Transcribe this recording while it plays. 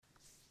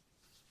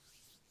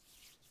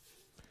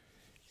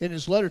In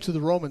his letter to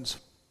the Romans,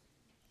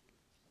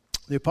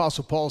 the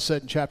Apostle Paul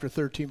said in chapter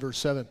 13, verse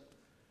 7,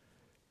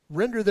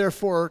 "Render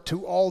therefore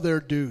to all their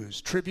dues,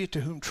 tribute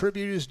to whom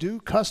tribute is due,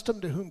 custom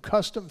to whom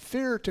custom,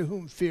 fear to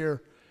whom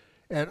fear,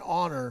 and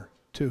honor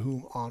to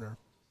whom honor."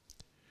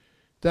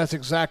 That's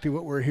exactly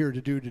what we're here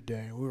to do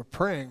today. We're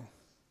praying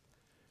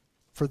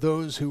for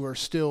those who are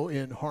still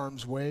in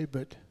harm's way,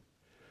 but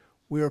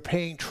we are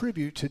paying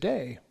tribute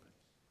today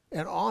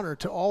and honor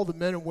to all the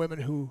men and women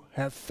who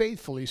have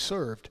faithfully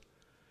served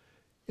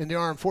in the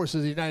armed forces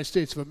of the United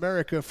States of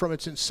America from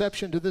its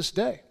inception to this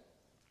day.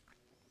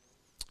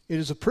 It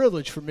is a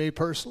privilege for me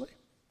personally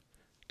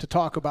to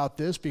talk about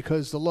this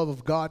because the love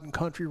of God and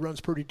country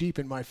runs pretty deep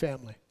in my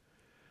family.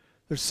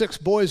 There's 6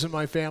 boys in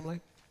my family,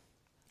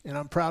 and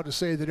I'm proud to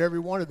say that every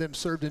one of them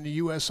served in the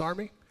U.S.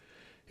 Army,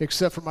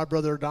 except for my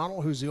brother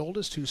Donald, who's the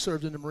oldest, who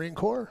served in the Marine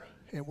Corps,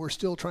 and we're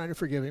still trying to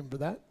forgive him for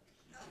that.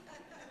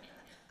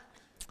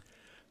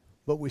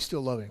 But we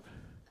still love him.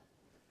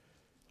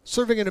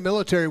 Serving in the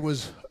military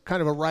was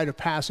kind of a rite of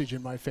passage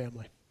in my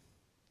family.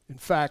 In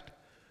fact,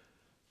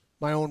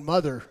 my own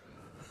mother,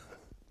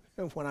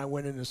 when I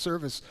went into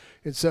service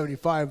in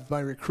 75, my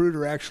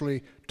recruiter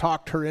actually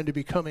talked her into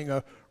becoming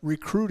a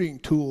recruiting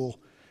tool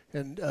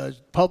and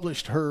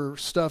published her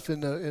stuff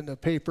in the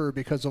paper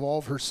because of all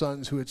of her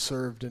sons who had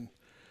served. And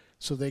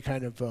so they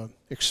kind of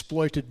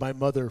exploited my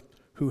mother,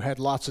 who had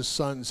lots of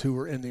sons who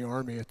were in the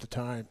Army at the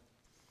time.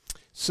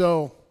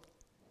 So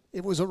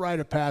it was a rite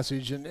of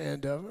passage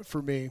and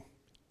for me.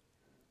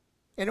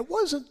 And it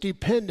wasn't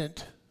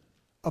dependent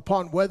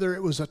upon whether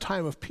it was a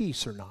time of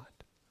peace or not.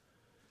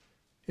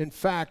 In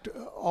fact,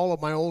 all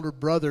of my older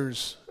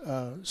brothers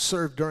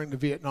served during the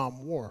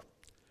Vietnam War.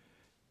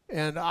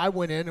 And I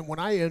went in, and when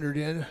I entered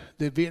in,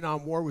 the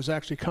Vietnam War was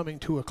actually coming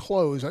to a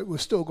close. It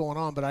was still going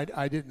on, but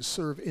I didn't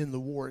serve in the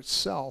war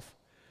itself.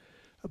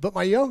 But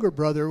my younger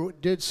brother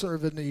did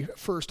serve in the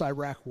first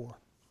Iraq War.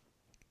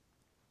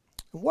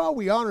 And while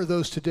we honor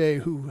those today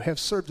who have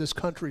served this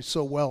country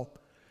so well,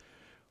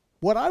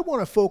 what I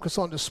want to focus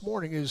on this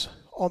morning is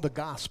on the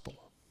gospel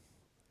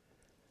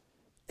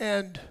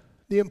and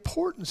the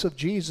importance of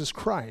Jesus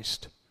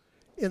Christ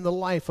in the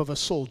life of a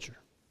soldier.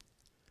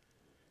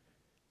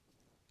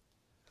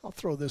 I'll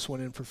throw this one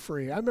in for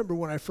free. I remember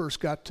when I first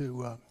got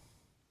to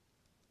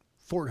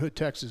Fort Hood,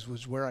 Texas,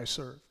 was where I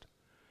served.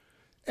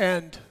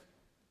 And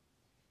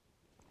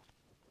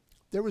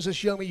there was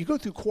this young man. You go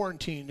through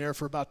quarantine there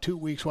for about 2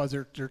 weeks while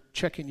they're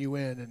checking you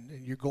in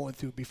and you're going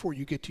through before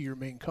you get to your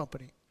main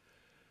company.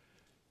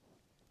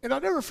 And I'll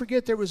never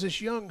forget, there was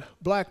this young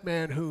black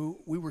man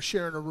who we were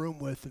sharing a room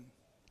with. And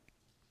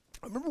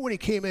I remember when he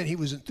came in, he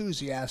was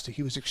enthusiastic.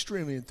 He was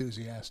extremely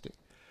enthusiastic,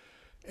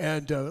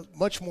 and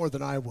much more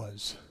than I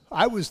was.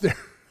 I was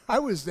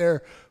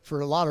there for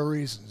a lot of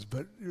reasons,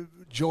 but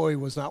joy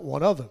was not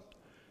one of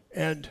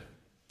them.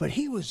 But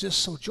he was just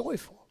so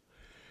joyful.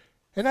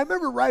 And I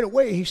remember right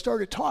away he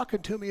started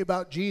talking to me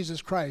about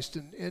Jesus Christ.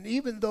 And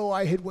even though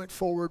I had went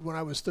forward when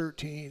I was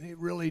 13, it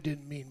really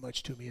didn't mean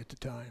much to me at the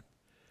time.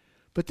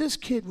 But this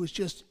kid was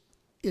just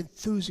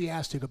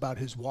enthusiastic about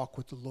his walk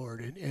with the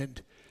Lord.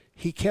 And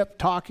he kept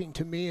talking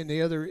to me and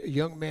the other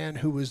young man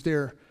who was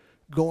there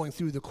going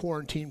through the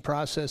quarantine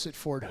process at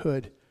Fort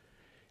Hood.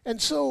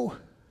 And so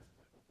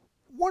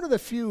one of the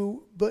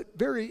few but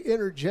very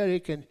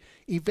energetic and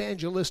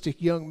evangelistic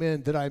young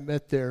men that I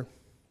met there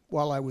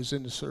while I was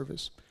in the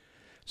service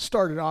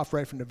started off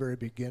right from the very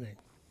beginning.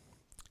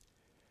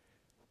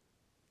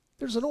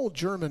 There's an old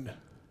German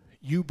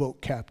U-boat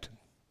captain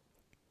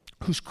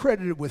who's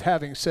credited with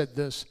having said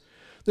this: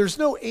 "There's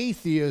no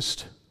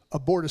atheist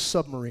aboard a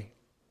submarine.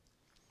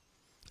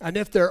 And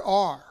if there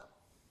are,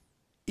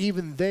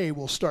 even they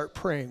will start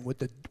praying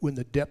when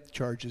the depth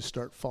charges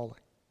start falling."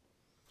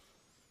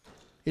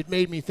 It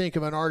made me think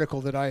of an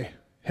article that I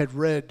had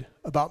read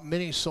about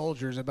many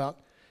soldiers about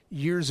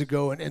years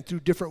ago and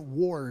through different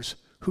wars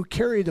who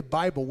carried the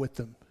Bible with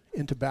them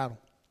into battle,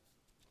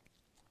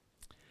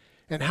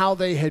 and how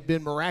they had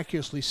been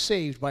miraculously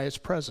saved by its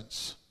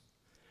presence.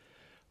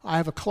 I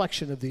have a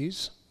collection of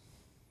these,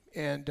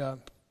 and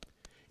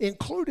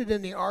included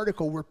in the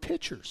article were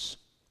pictures,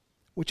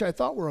 which I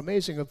thought were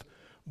amazing, of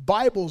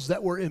Bibles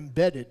that were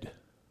embedded.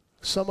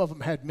 Some of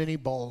them had mini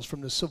balls from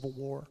the Civil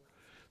War.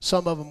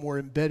 Some of them were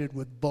embedded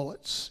with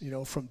bullets,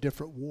 from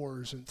different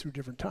wars and through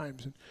different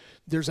times. And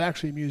there's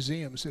actually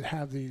museums that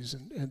have these,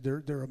 and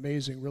they're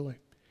amazing, really.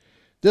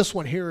 This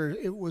one here,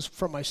 it was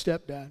from my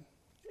stepdad,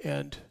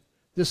 and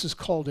this is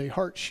called a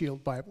Heart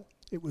Shield Bible.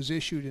 It was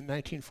issued in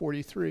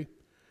 1943.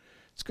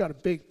 It's got a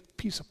big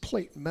piece of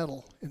plate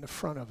metal in the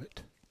front of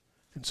it,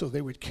 and so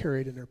they would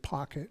carry it in their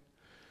pocket.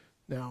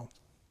 Now,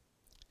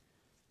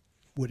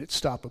 would it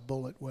stop a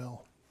bullet?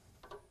 Well,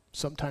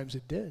 sometimes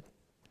it did.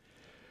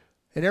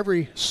 And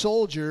every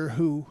soldier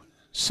who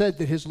said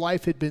that his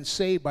life had been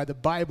saved by the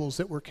Bibles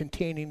that were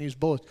containing these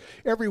bullets,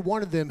 every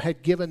one of them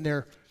had given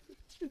their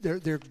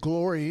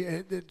glory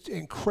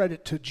and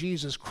credit to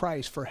Jesus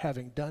Christ for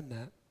having done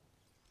that.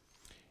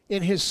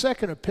 In his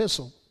second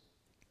epistle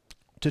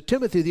to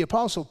Timothy, the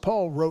Apostle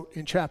Paul wrote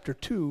in chapter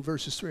 2,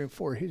 verses 3 and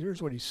 4,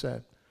 here's what he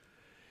said.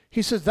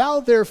 He says, "Thou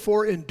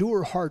therefore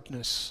endure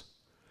hardness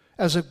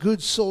as a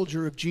good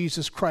soldier of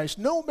Jesus Christ.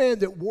 No man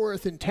that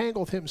warreth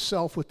entangleth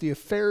himself with the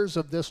affairs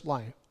of this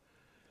life,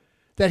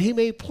 that he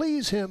may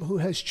please him who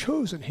has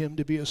chosen him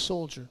to be a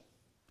soldier."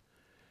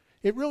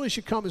 It really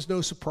should come as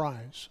no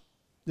surprise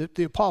that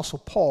the Apostle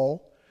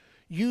Paul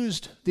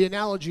used the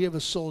analogy of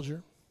a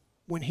soldier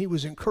when he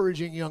was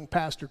encouraging young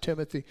Pastor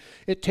Timothy.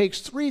 It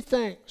takes three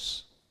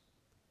things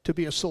to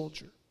be a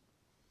soldier.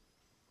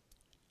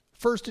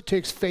 First, it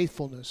takes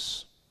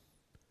faithfulness.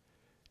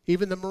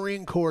 Even the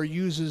Marine Corps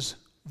uses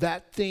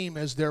that theme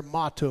as their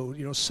motto,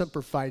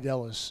 Semper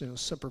Fidelis,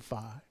 Semper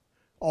Fi,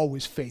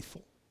 always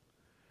faithful.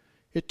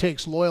 It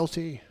takes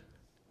loyalty,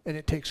 and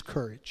it takes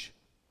courage.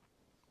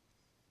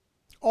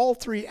 All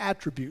three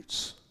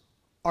attributes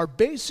are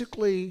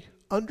basically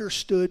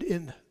understood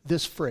in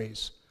this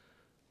phrase,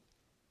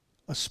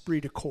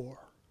 esprit de corps.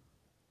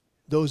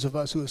 Those of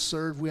us who have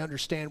served, we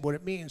understand what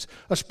it means.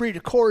 Esprit de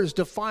corps is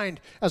defined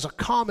as a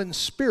common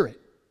spirit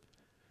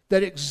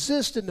that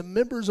exists in the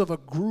members of a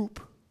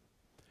group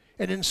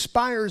and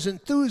inspires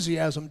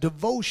enthusiasm,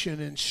 devotion,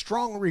 and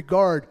strong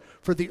regard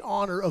for the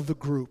honor of the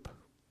group.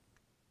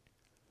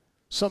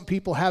 Some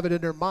people have it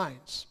in their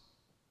minds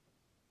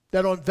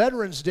that on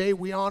Veterans Day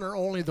we honor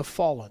only the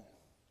fallen.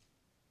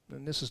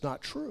 And this is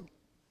not true.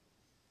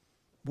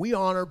 We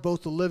honor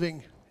both the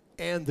living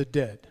and the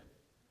dead.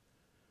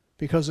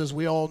 Because as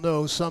we all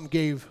know, some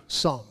gave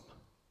some,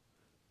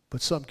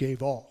 but some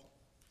gave all.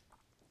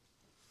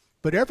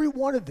 But every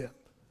one of them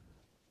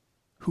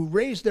who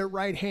raised their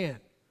right hand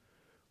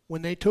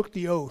when they took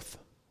the oath,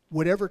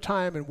 whatever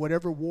time and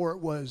whatever war it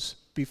was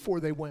before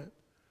they went,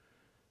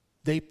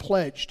 they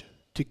pledged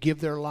to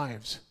give their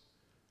lives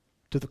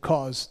to the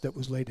cause that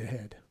was laid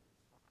ahead.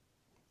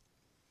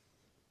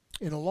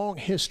 In a long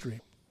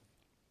history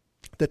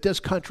that this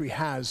country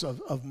has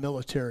of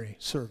military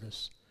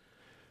service,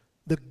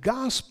 the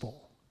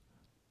gospel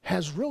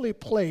has really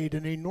played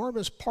an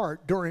enormous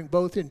part during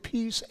both in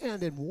peace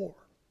and in war.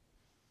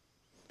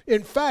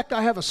 In fact,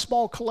 I have a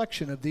small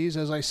collection of these,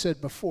 as I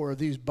said before,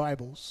 these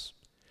Bibles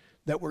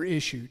that were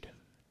issued.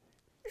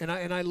 And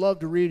I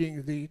loved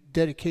reading the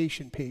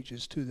dedication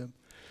pages to them.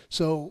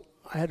 So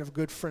I had a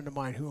good friend of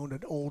mine who owned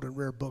an old and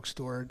rare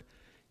bookstore. And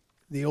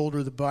the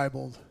older the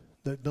Bible,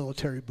 the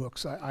military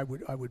books, I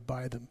would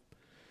buy them.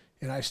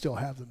 And I still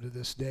have them to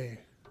this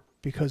day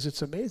because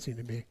it's amazing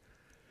to me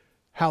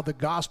how the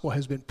gospel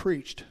has been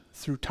preached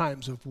through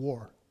times of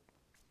war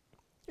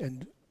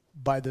and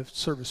by the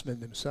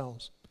servicemen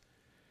themselves.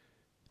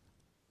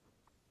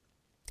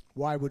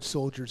 Why would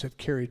soldiers have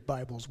carried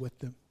Bibles with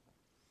them?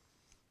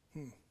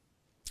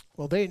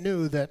 Well, they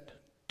knew that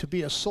to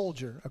be a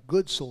soldier, a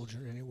good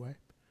soldier anyway,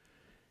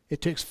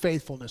 it takes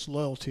faithfulness,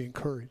 loyalty, and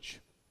courage.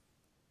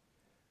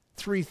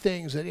 Three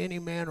things that any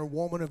man or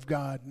woman of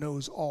God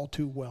knows all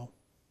too well.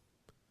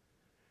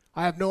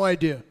 I have no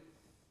idea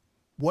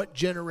what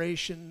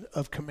generation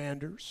of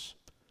commanders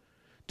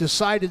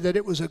decided that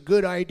it was a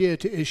good idea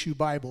to issue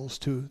Bibles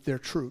to their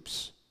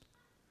troops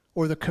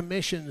or the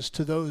commissions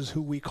to those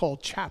who we call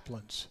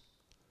chaplains.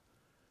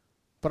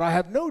 But I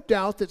have no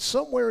doubt that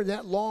somewhere in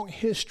that long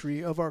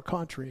history of our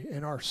country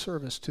and our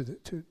service to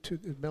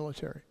the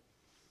military,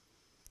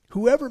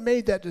 whoever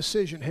made that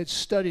decision had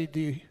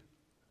studied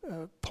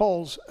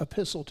Paul's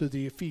epistle to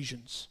the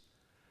Ephesians.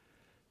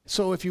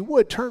 So if you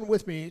would, turn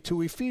with me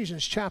to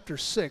Ephesians chapter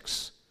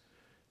 6,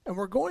 and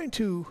we're going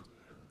to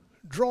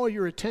draw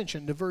your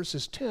attention to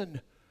verses 10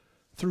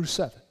 through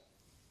 7.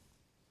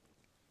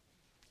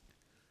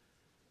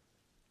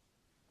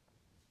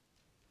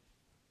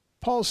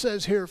 Paul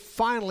says here,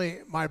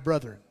 "Finally, my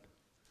brethren,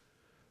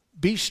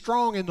 be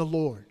strong in the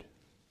Lord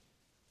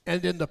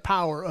and in the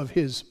power of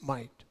his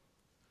might.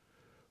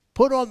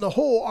 Put on the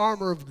whole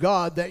armor of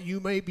God that you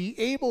may be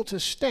able to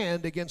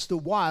stand against the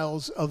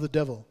wiles of the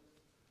devil.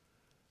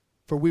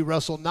 For we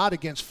wrestle not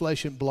against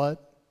flesh and blood,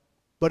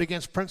 but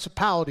against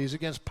principalities,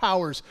 against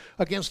powers,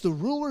 against the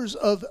rulers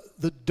of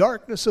the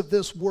darkness of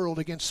this world,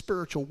 against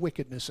spiritual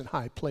wickedness in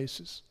high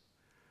places.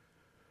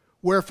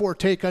 Wherefore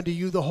take unto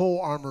you the whole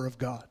armor of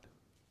God,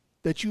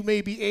 that you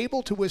may be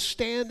able to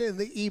withstand in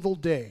the evil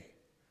day.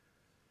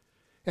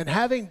 And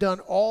having done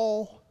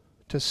all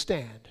to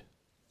stand,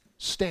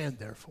 stand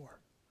therefore.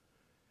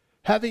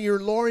 Having your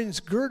loins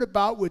girt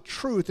about with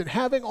truth, and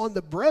having on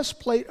the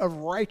breastplate of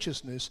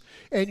righteousness,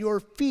 and your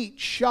feet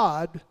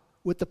shod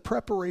with the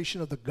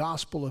preparation of the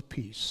gospel of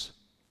peace.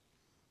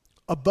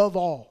 Above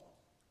all,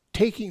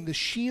 taking the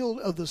shield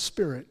of the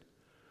Spirit,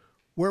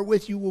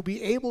 wherewith you will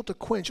be able to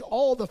quench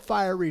all the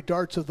fiery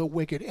darts of the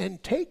wicked,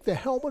 and take the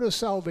helmet of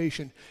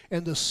salvation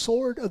and the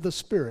sword of the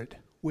Spirit,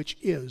 which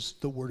is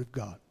the Word of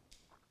God."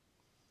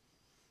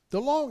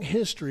 The long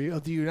history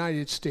of the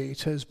United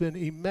States has been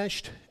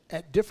enmeshed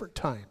at different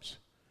times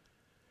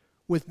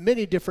with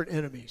many different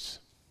enemies.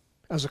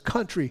 As a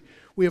country,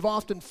 we have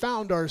often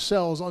found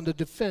ourselves on the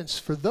defense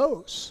for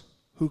those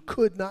who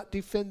could not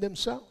defend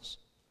themselves.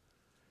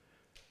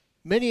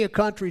 Many a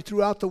country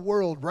throughout the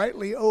world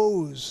rightly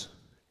owes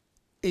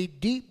a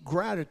deep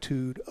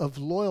gratitude of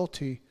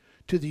loyalty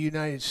to the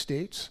United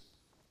States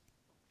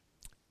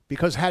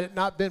Because had it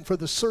not been for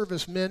the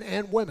servicemen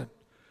and women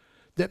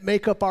that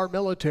make up our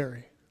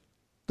military,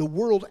 the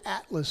world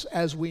atlas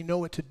as we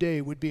know it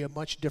today would be a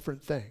much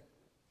different thing.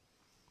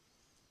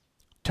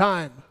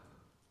 Time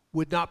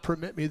would not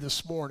permit me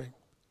this morning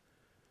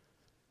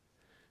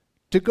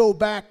to go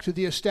back to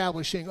the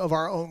establishing of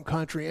our own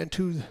country and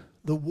to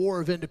the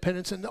War of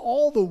Independence and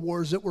all the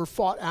wars that were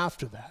fought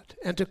after that,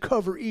 and to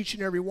cover each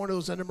and every one of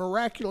those and the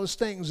miraculous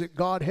things that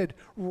God had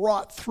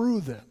wrought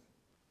through them,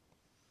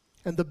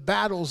 and the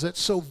battles that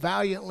so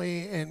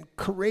valiantly and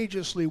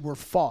courageously were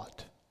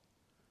fought.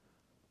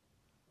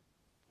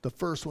 The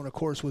first one, of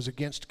course, was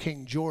against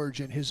King George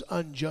and his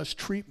unjust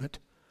treatment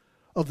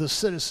of the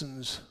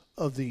citizens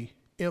of the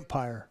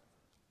Empire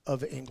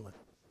of England,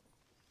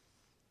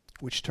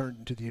 which turned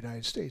into the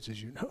United States,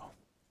 as you know.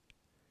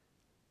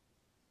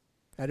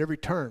 At every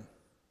turn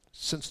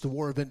since the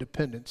War of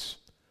Independence,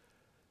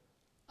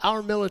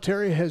 our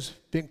military has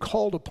been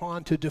called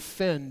upon to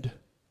defend,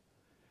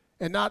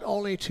 and not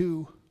only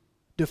to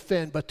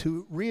defend, but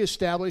to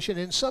reestablish, and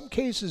in some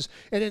cases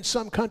and in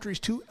some countries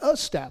to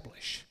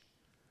establish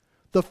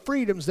the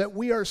freedoms that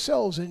we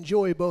ourselves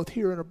enjoy both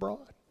here and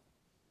abroad.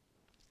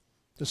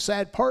 The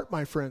sad part,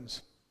 my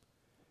friends,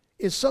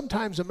 is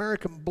sometimes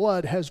American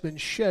blood has been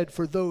shed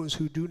for those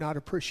who do not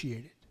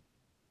appreciate it.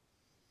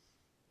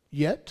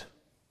 Yet,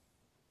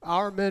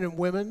 our men and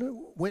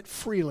women went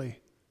freely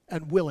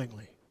and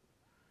willingly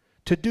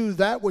to do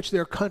that which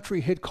their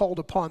country had called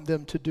upon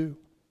them to do.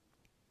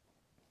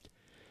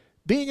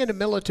 Being in the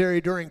military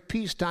during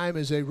peacetime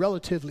is a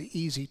relatively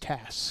easy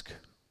task.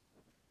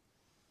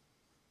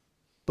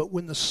 But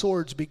when the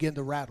swords begin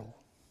to rattle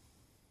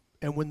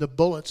and when the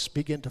bullets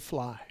begin to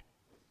fly,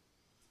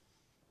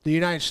 the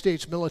United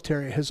States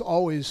military has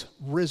always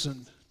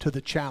risen to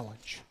the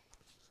challenge.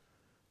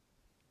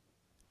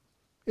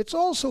 It's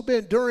also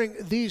been during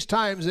these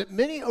times that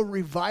many a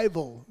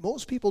revival,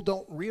 most people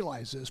don't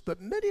realize this,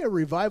 but many a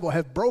revival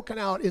have broken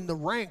out in the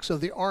ranks of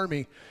the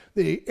Army,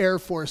 the Air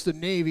Force, the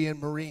Navy, and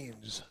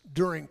Marines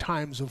during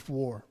times of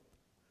war.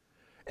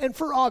 And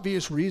for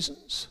obvious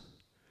reasons.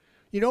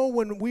 You know,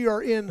 when we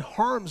are in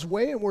harm's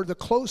way and we're the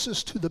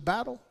closest to the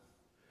battle,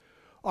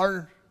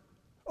 our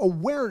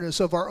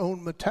awareness of our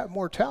own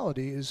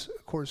mortality is,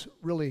 of course,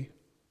 really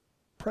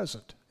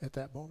present at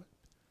that moment.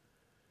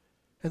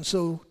 And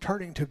so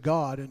turning to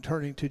God and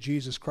turning to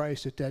Jesus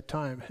Christ at that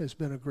time has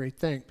been a great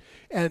thing.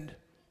 And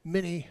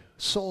many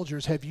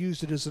soldiers have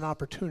used it as an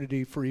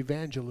opportunity for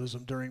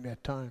evangelism during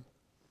that time.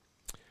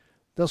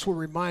 Thus we're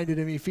reminded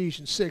in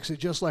Ephesians 6 that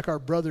just like our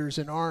brothers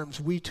in arms,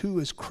 we too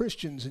as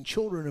Christians and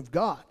children of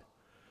God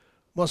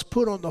must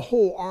put on the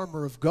whole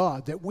armor of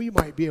God that we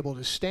might be able to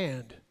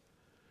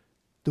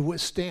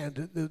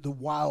withstand the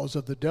wiles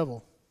of the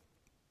devil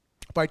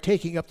by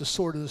taking up the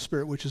sword of the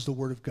Spirit, which is the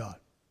Word of God.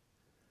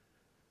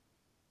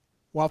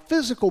 While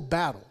physical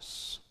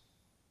battles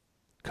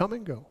come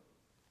and go,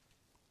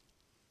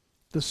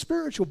 the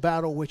spiritual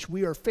battle which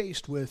we are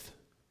faced with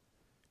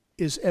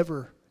is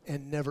ever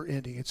and never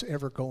ending. It's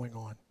ever going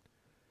on.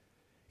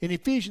 In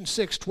Ephesians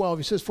 6:12,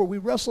 he says, "For we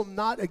wrestle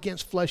not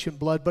against flesh and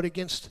blood, but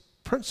against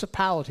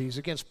principalities,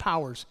 against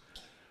powers,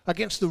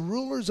 against the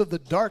rulers of the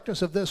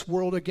darkness of this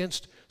world,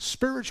 against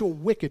spiritual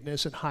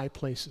wickedness in high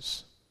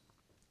places."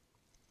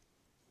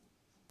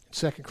 In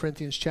 2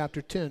 Corinthians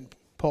chapter 10,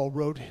 Paul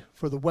wrote,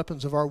 "For the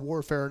weapons of our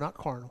warfare are not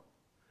carnal,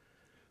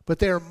 but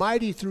they are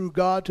mighty through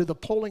God to the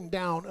pulling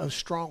down of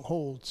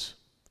strongholds."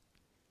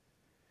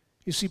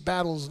 You see,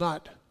 battle is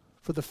not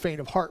for the faint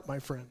of heart, my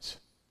friends.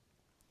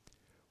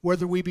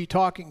 Whether we be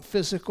talking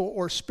physical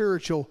or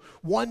spiritual,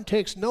 one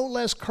takes no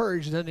less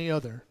courage than the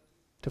other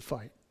to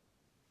fight.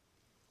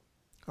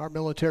 Our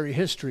military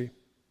history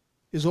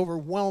is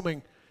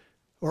overwhelming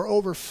or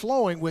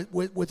overflowing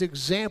with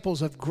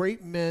examples of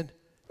great men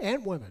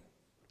and women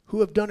who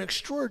have done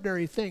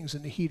extraordinary things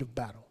in the heat of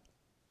battle.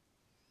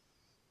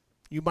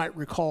 You might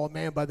recall a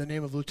man by the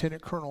name of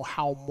Lieutenant Colonel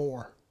Hal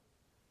Moore.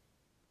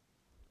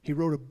 He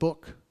wrote a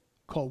book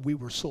called We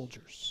Were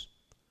Soldiers.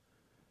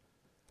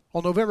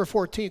 On November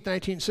 14,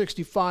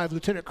 1965,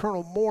 Lieutenant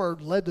Colonel Moore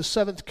led the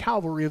 7th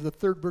Cavalry of the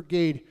 3rd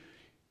Brigade,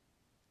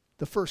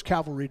 the 1st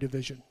Cavalry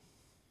Division,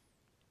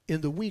 in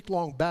the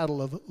week-long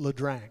Battle of La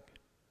Drang.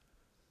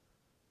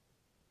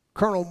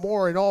 Colonel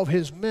Moore and all of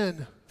his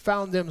men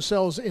found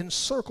themselves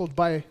encircled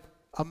by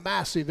a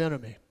massive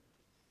enemy,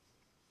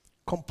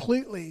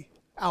 completely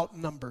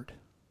outnumbered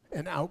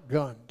and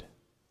outgunned.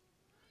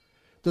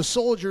 The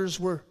soldiers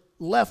were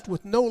left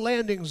with no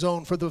landing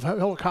zone for the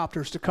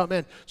helicopters to come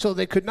in, so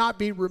they could not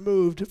be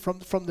removed from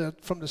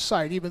the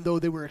site, even though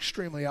they were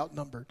extremely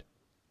outnumbered.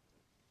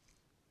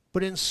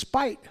 But in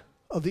spite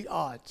of the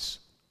odds,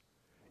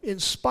 in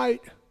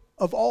spite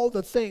of all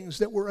the things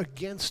that were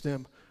against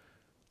him,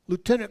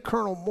 Lieutenant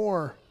Colonel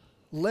Moore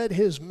led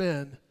his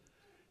men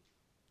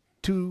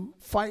to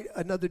fight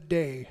another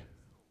day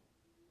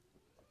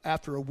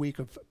after a week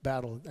of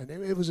battle. And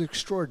it was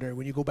extraordinary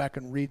when you go back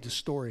and read the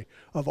story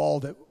of all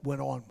that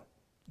went on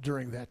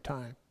during that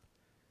time.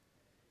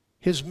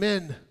 His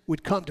men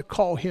would come to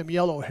call him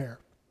Yellow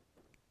Hair,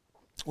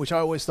 which I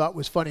always thought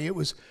was funny. It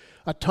was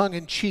a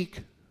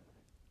tongue-in-cheek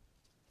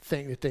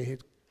thing that they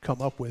had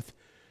come up with,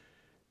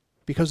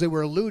 because they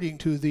were alluding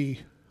to the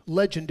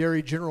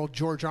legendary General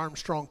George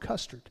Armstrong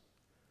Custer,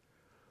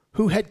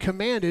 who had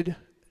commanded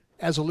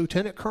as a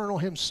lieutenant colonel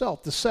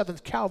himself the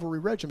 7th Cavalry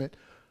Regiment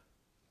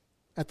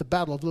at the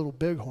Battle of Little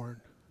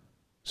Bighorn.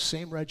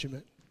 Same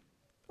regiment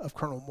of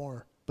Colonel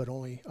Moore, but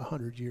only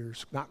 100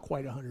 years, not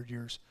quite 100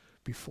 years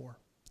before.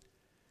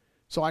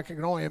 So I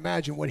can only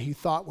imagine what he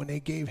thought when they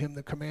gave him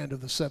the command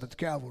of the 7th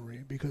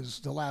Cavalry, because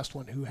the last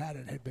one who had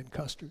it had been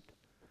Custer.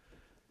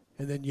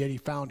 And then yet he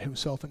found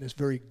himself in this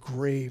very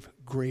grave,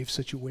 grave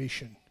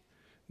situation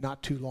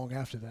not too long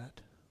after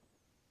that.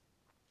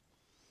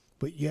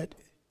 But yet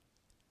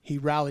he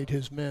rallied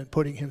his men,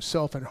 putting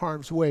himself in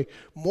harm's way.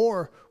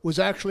 Moore was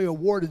actually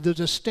awarded the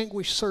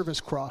Distinguished Service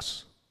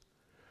Cross,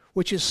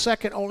 which is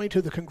second only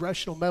to the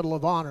Congressional Medal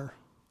of Honor,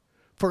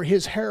 for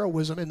his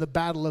heroism in the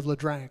Battle of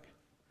Ladrang.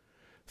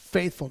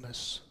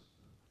 Faithfulness,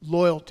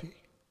 loyalty,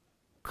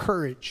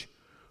 courage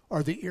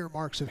are the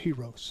earmarks of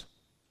heroes.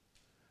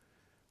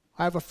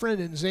 I have a friend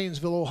in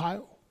Zanesville,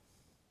 Ohio.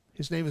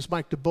 His name is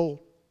Mike DeBold.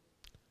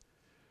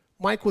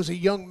 Mike was a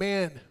young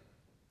man,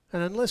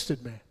 an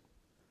enlisted man.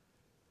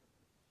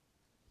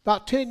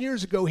 About 10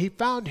 years ago, he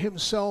found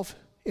himself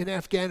in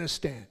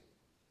Afghanistan,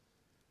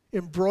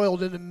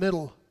 embroiled in the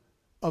middle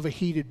of a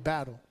heated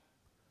battle,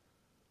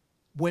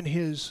 when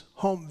his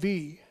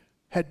Humvee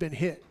had been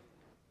hit,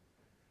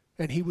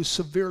 and he was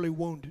severely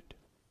wounded.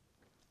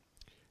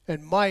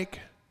 And Mike,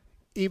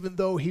 even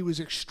though he was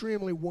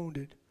extremely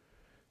wounded,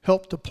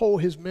 helped to pull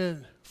his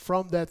men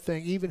from that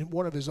thing, even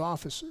one of his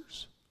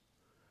officers,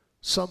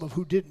 some of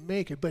who didn't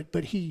make it,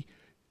 but he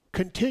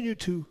continued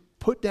to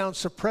put down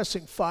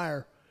suppressing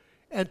fire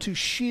and to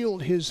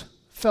shield his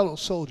fellow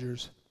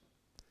soldiers,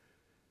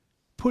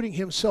 putting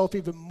himself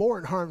even more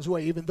in harm's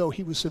way, even though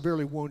he was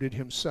severely wounded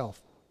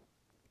himself.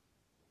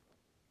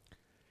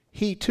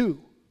 He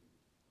too,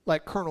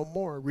 like Colonel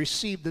Moore,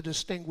 received the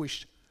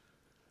Distinguished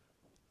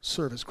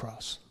Service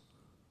Cross.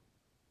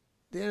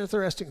 The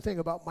interesting thing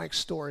about Mike's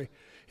story,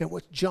 and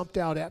what jumped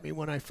out at me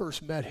when I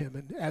first met him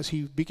and as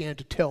he began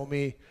to tell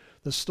me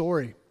the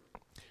story,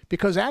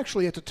 because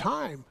actually at the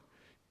time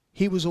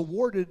he was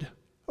awarded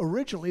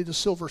originally the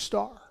Silver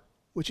Star,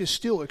 which is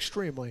still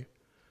extremely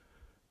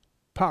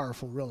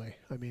powerful, really.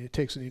 I mean, it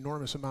takes an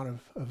enormous amount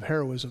of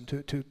heroism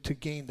to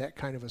gain that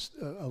kind of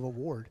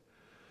award.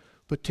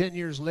 But 10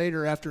 years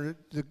later, after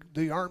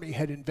the Army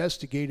had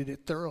investigated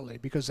it thoroughly,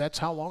 because that's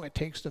how long it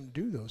takes them to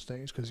do those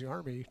things, because the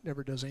Army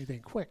never does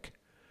anything quick,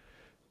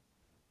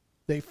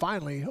 they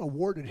finally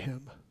awarded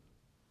him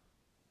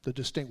the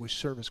Distinguished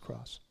Service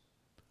Cross,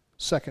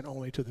 second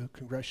only to the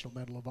Congressional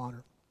Medal of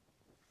Honor.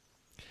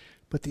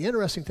 But the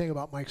interesting thing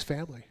about Mike's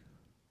family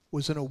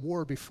was in a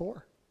war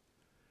before,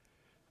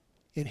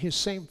 in his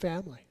same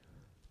family,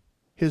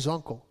 his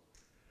uncle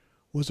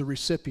was a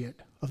recipient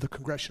of the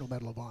Congressional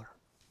Medal of Honor.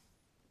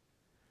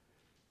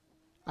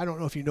 I don't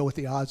know if you know what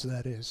the odds of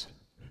that is,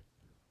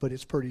 but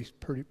it's pretty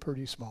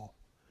small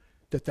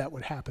that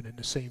would happen in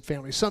the same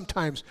family.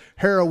 Sometimes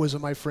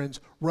heroism, my friends,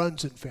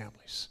 runs in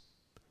families.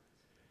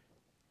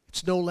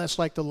 It's no less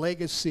like the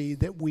legacy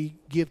that we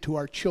give to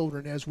our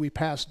children as we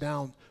pass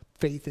down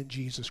faith in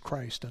Jesus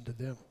Christ unto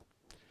them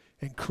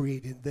and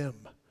create in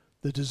them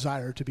the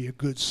desire to be a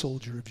good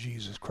soldier of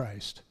Jesus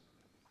Christ.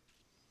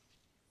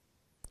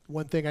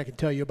 One thing I can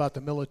tell you about the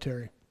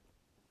military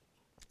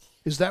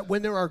is that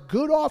when there are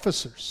good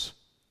officers,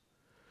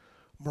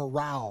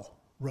 morale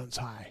runs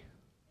high.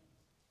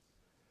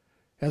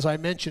 As I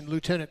mentioned,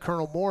 Lieutenant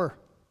Colonel Moore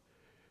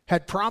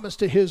had promised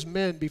to his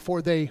men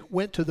before they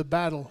went to the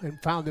battle and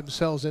found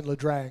themselves in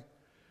Ladrang.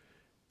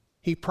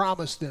 He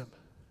promised them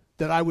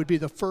that I would be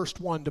the first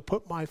one to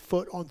put my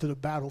foot onto the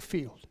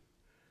battlefield,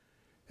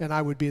 and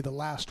I would be the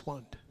last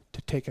one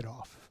to take it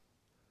off.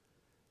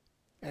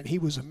 And he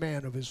was a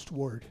man of his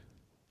word.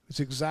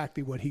 It's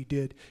exactly what he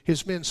did.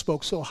 His men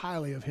spoke so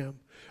highly of him.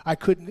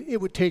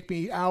 It would take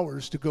me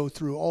hours to go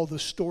through all the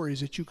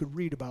stories that you could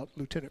read about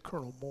Lieutenant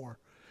Colonel Moore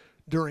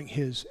during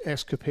his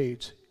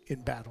escapades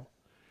in battle,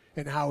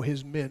 and how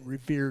his men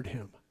revered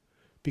him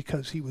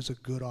because he was a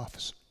good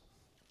officer.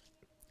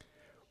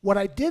 What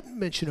I didn't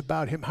mention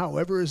about him,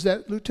 however, is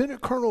that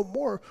Lieutenant Colonel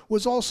Moore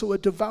was also a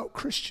devout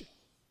Christian.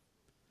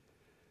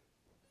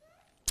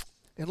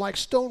 And like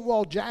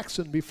Stonewall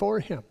Jackson before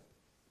him,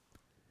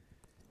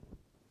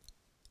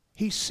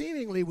 he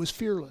seemingly was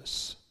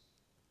fearless.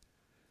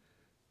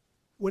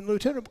 When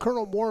Lieutenant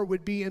Colonel Moore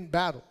would be in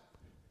battle,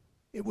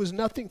 it was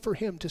nothing for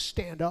him to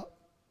stand up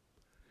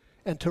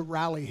and to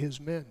rally his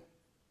men.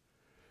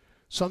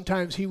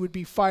 Sometimes he would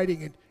be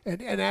fighting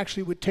and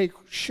actually would take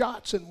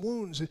shots and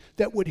wounds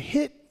that would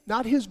hit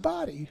not his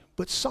body,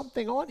 but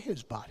something on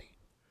his body,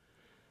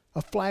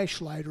 a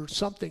flashlight or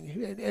something,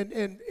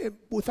 and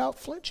without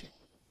flinching,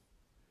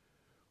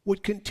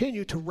 would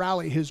continue to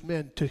rally his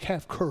men to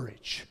have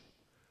courage.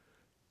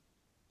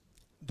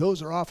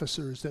 Those are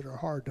officers that are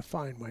hard to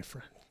find, my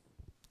friend.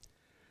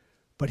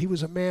 But he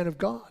was a man of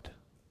God,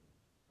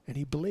 and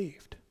he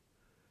believed.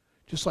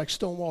 Just like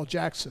Stonewall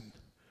Jackson.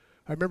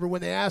 I remember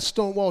when they asked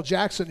Stonewall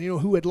Jackson,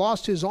 who had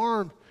lost his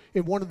arm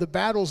in one of the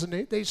battles,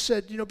 and they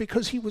said,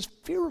 because he was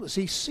fearless.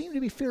 He seemed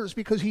to be fearless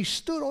because he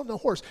stood on the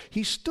horse.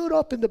 He stood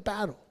up in the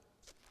battle.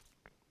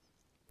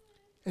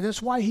 And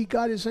that's why he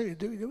got his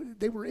name.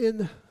 They were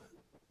in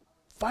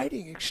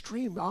fighting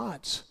extreme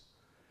odds.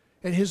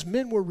 And his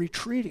men were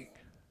retreating.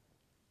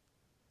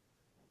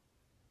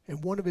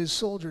 And one of his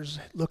soldiers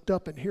looked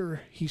up, and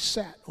here he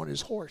sat on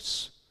his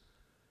horse.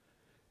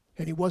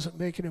 And he wasn't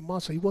making a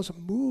muscle. He wasn't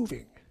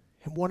moving.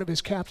 And one of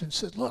his captains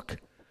said, "Look,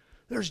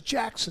 there's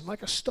Jackson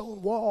like a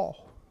stone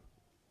wall."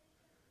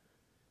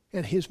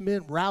 And his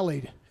men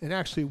rallied and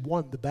actually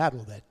won the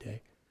battle that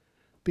day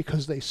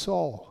because they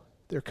saw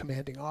their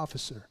commanding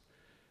officer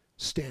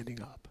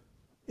standing up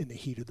in the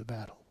heat of the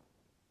battle.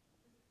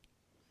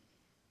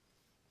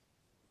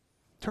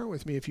 Turn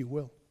with me, if you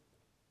will,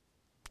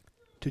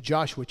 to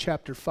Joshua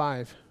chapter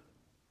 5.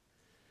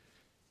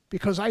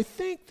 Because I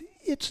think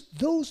it's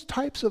those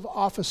types of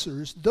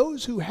officers,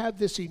 those who have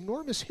this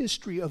enormous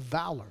history of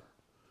valor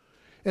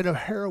and of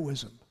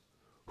heroism,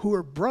 who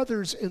are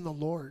brothers in the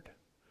Lord,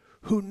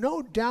 who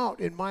no doubt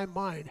in my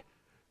mind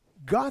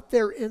got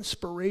their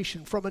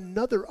inspiration from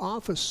another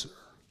officer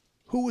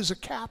who was a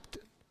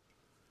captain.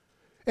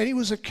 And he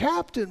was a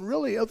captain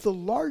really of the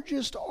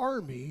largest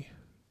army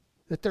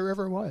that there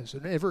ever was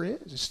and ever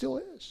is. It still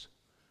is.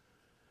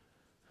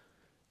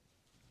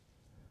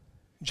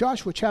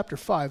 Joshua chapter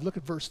 5, look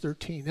at verse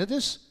 13. Now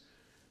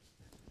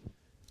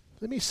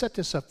let me set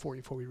this up for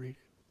you before we read it.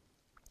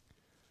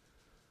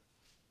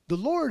 The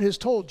Lord has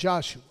told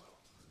Joshua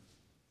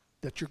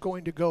that you're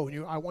going to go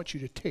and I want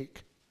you to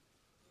take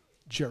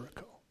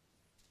Jericho.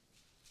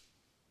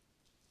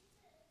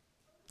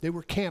 They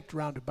were camped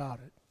round about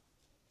it.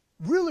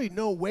 Really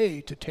no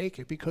way to take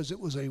it because it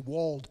was a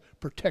walled,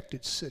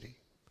 protected city.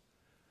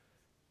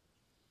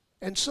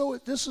 And so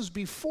this is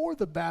before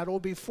the battle,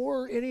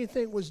 before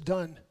anything was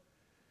done.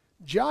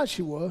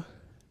 Joshua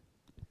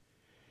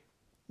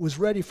was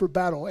ready for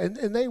battle.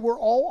 And they were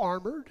all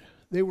armored.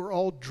 They were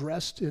all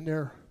dressed in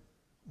their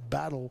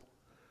battle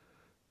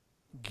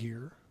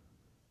gear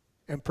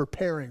and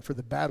preparing for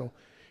the battle.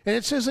 And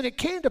it says, and it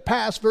came to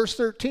pass, verse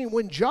 13,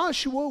 when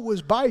Joshua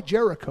was by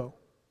Jericho,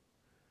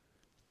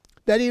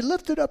 that he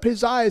lifted up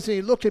his eyes and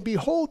he looked, and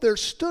behold, there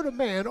stood a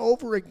man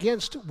over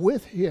against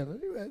with him,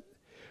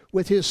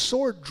 with his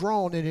sword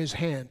drawn in his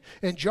hand.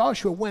 And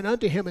Joshua went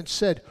unto him and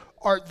said,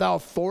 Art thou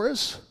for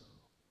us,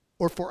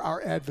 or for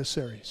our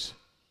adversaries?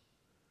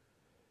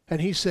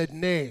 And he said,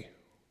 Nay,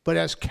 but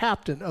as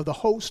captain of the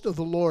host of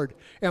the Lord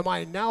am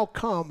I now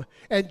come.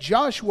 And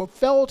Joshua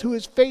fell to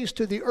his face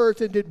to the earth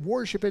and did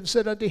worship, and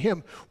said unto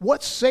him,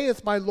 What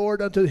saith my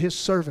Lord unto his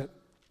servant?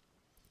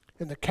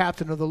 And the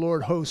captain of the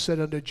Lord host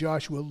said unto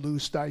Joshua,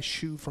 Loose thy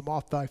shoe from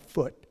off thy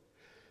foot,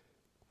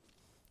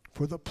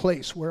 for the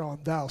place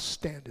whereon thou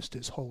standest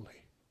is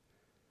holy.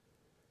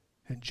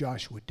 And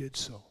Joshua did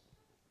so.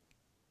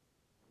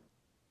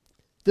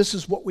 This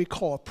is what we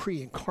call a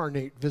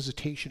pre-incarnate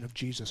visitation of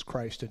Jesus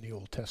Christ in the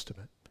Old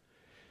Testament.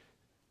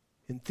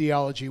 In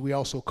theology, we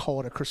also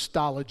call it a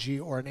Christology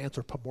or an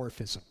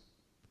anthropomorphism.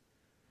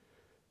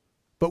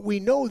 But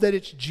we know that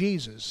it's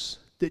Jesus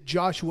that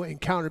Joshua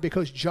encountered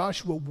because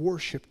Joshua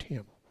worshiped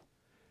him.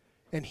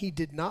 And he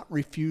did not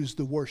refuse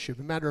the worship.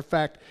 As a matter of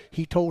fact,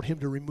 he told him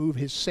to remove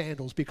his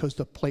sandals because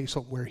the place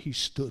on where he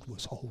stood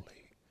was holy.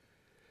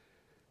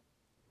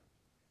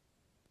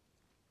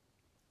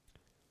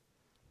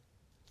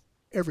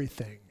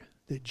 Everything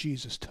that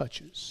Jesus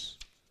touches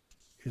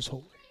is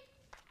holy.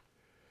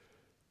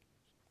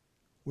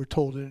 We're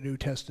told in the New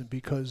Testament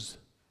because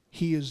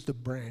he is the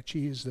branch,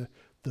 he is the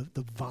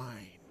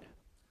vine.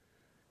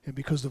 And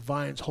because the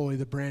vine's holy,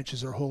 the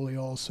branches are holy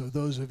also.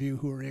 Those of you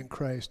who are in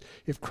Christ,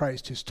 if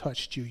Christ has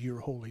touched you, you're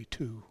holy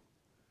too.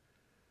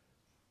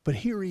 But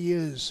here he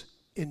is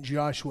in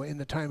Joshua, in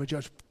the time of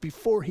Joshua,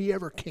 before he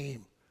ever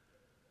came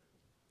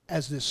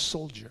as this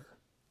soldier,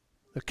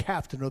 the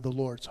captain of the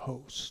Lord's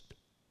host.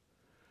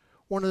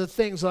 One of the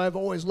things that I've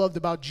always loved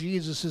about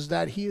Jesus is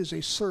that he is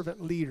a servant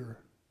leader.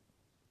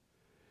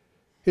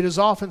 It has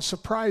often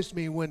surprised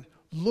me when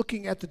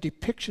looking at the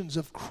depictions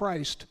of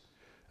Christ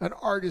and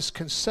artist's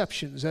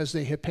conceptions as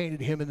they have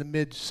painted him in the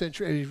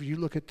mid-century, if you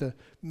look at the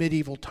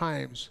medieval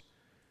times,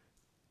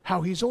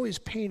 how he's always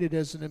painted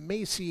as an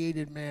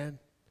emaciated man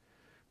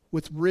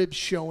with ribs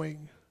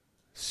showing,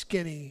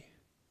 skinny,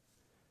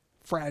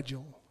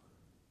 fragile.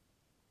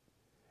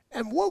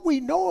 And what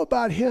we know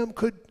about him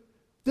could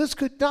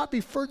not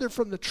be further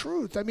from the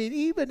truth. I mean,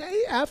 even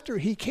after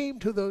he came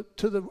to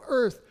the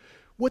earth,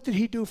 what did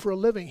he do for a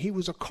living? He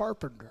was a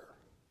carpenter.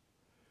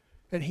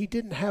 And he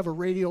didn't have a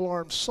radial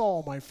arm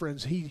saw, my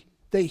friends.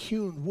 They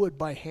hewn wood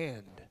by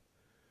hand.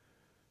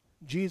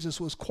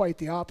 Jesus was quite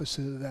the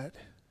opposite of that.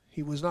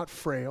 He was not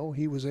frail.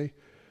 He was a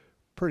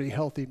pretty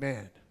healthy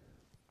man.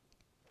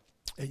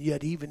 And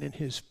yet, even in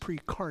his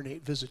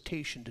pre-carnate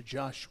visitation to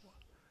Joshua,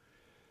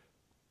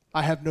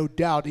 I have no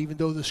doubt, even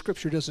though the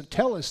scripture doesn't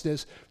tell us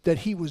this, that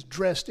he was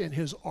dressed in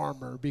his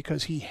armor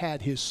because he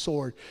had his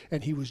sword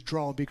and he was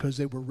drawn because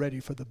they were ready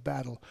for the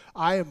battle.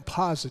 I am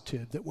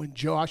positive that when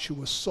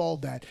Joshua saw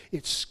that,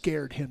 it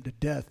scared him to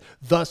death.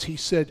 Thus he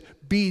said,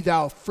 "Be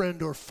thou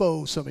friend or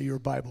foe," some of your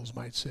Bibles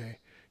might say.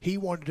 He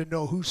wanted to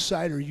know, whose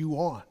side are you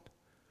on?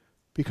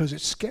 Because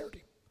it scared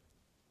him.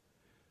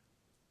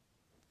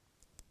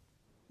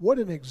 What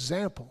an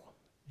example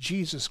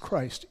Jesus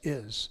Christ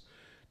is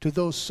to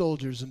those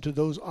soldiers and to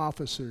those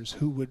officers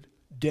who would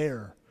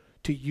dare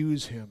to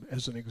use him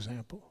as an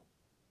example.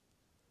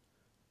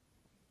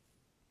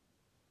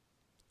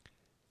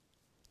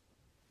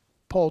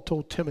 Paul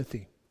told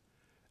Timothy,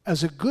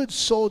 as a good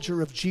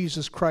soldier of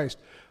Jesus Christ,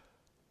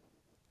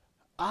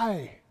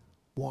 I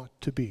want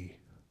to be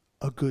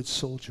a good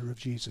soldier of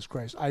Jesus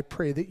Christ. I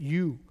pray that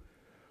you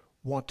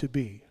want to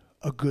be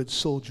a good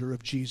soldier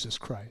of Jesus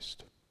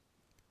Christ.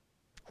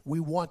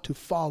 We want to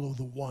follow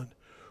the one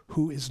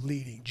who is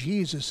leading.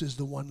 Jesus is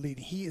the one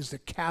leading. He is the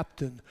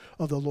captain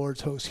of the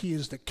Lord's host. He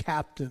is the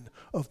captain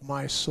of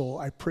my soul.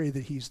 I pray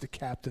that he's the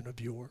captain of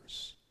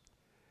yours.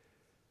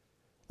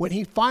 When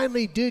he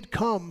finally did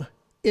come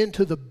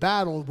into the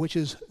battle, which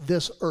is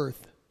this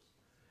earth,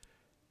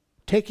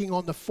 taking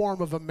on the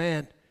form of a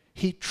man,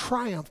 he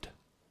triumphed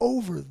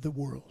over the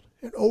world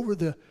and over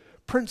the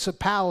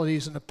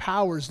principalities and the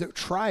powers that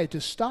tried to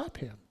stop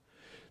him.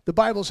 The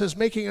Bible says,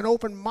 making an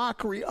open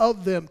mockery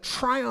of them,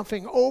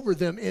 triumphing over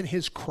them in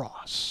his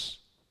cross.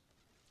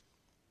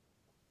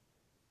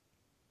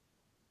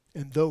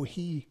 And though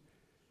he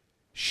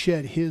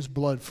shed his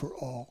blood for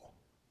all,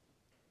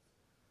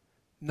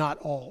 not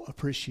all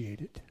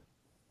appreciate it.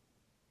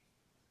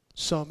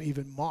 Some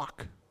even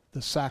mock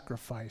the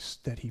sacrifice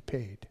that he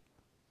paid.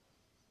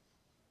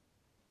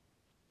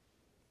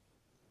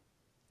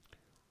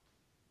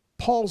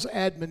 Paul's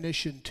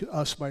admonition to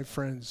us, my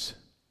friends,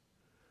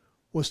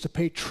 was to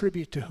pay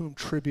tribute to whom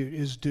tribute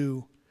is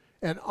due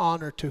and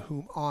honor to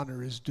whom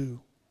honor is due.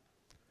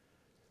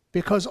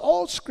 Because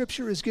all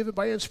Scripture is given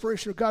by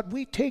inspiration of God,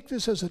 we take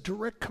this as a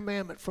direct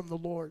commandment from the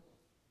Lord.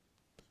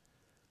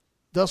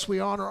 Thus we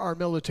honor our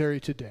military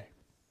today.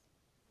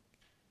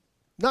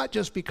 Not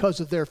just because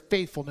of their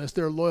faithfulness,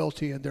 their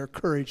loyalty, and their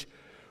courage,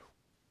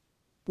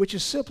 which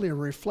is simply a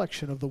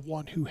reflection of the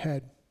one who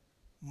had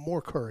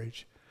more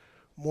courage,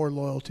 more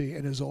loyalty,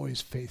 and is always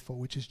faithful,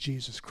 which is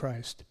Jesus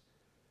Christ.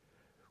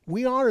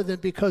 We honor them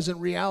because in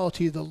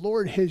reality the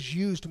Lord has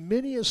used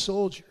many a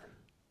soldier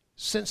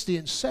since the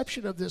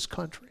inception of this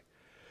country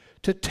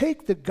to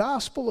take the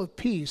gospel of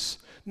peace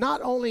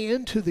not only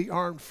into the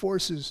armed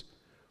forces,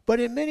 but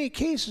in many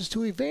cases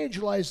to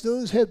evangelize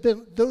those who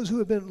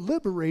have been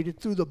liberated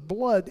through the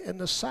blood and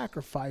the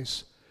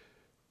sacrifice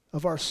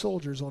of our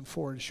soldiers on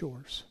foreign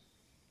shores.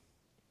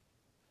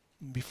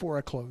 Before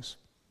I close,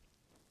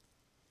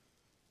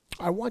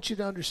 I want you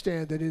to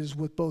understand that it is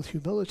with both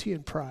humility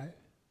and pride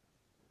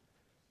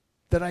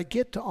that I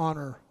get to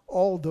honor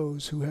all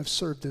those who have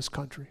served this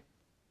country,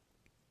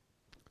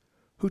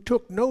 who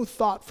took no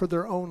thought for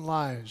their own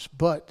lives,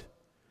 but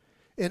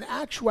in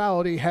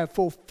actuality have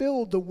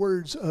fulfilled the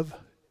words of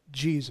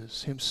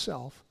Jesus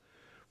himself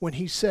when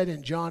he said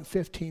in John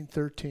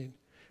 15:13,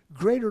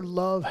 "Greater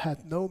love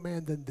hath no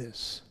man than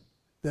this,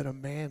 that a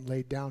man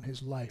laid down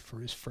his life for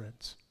his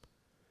friends."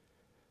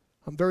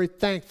 I'm very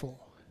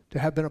thankful to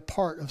have been a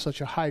part of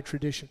such a high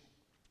tradition.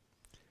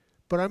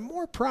 But I'm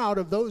more proud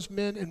of those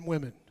men and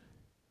women,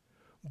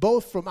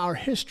 both from our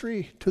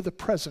history to the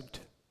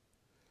present,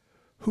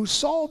 who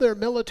saw their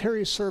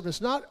military service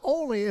not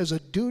only as a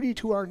duty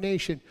to our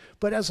nation,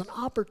 but as an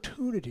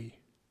opportunity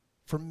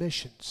for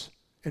missions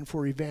and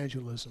for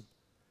evangelism,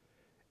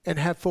 and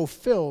have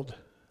fulfilled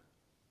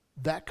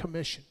that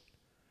commission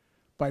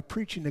by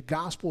preaching the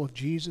gospel of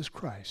Jesus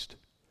Christ,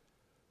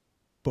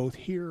 both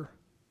here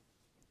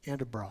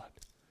and abroad.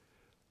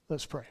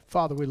 Let's pray.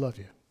 Father, we love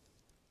you.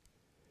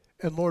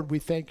 And Lord, we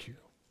thank you.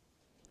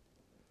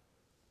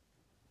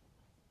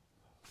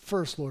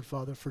 First, Lord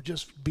Father, for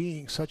just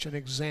being such an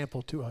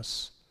example to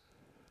us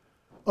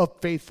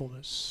of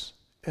faithfulness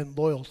and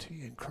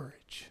loyalty and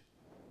courage.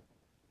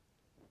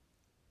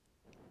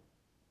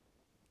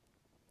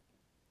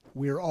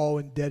 We are all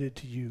indebted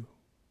to you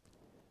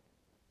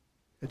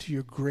and to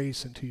your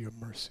grace and to your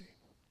mercy.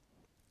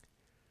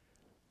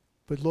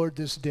 But Lord,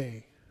 this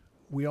day,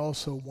 we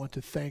also want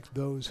to thank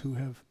those who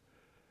have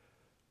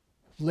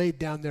laid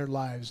down their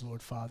lives,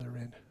 Lord Father,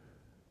 and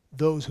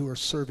those who are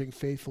serving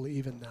faithfully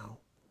even now,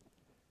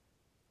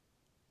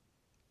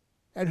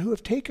 and who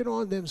have taken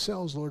on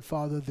themselves, Lord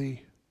Father,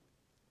 the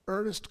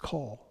earnest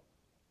call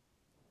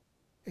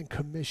and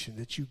commission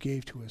that you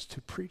gave to us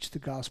to preach the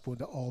gospel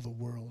into all the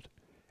world,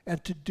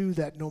 and to do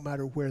that no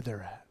matter where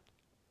they're at.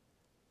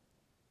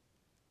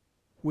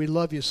 We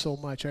love you so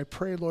much. I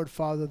pray, Lord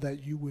Father,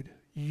 that you would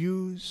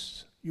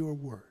use your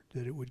word,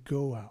 that it would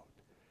go out.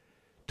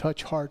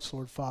 Touch hearts,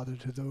 Lord Father,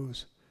 to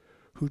those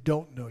who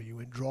don't know you,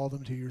 and draw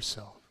them to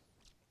yourself.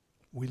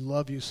 We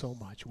love you so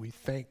much. We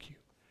thank you.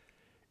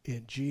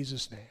 In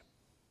Jesus' name,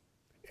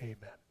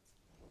 amen.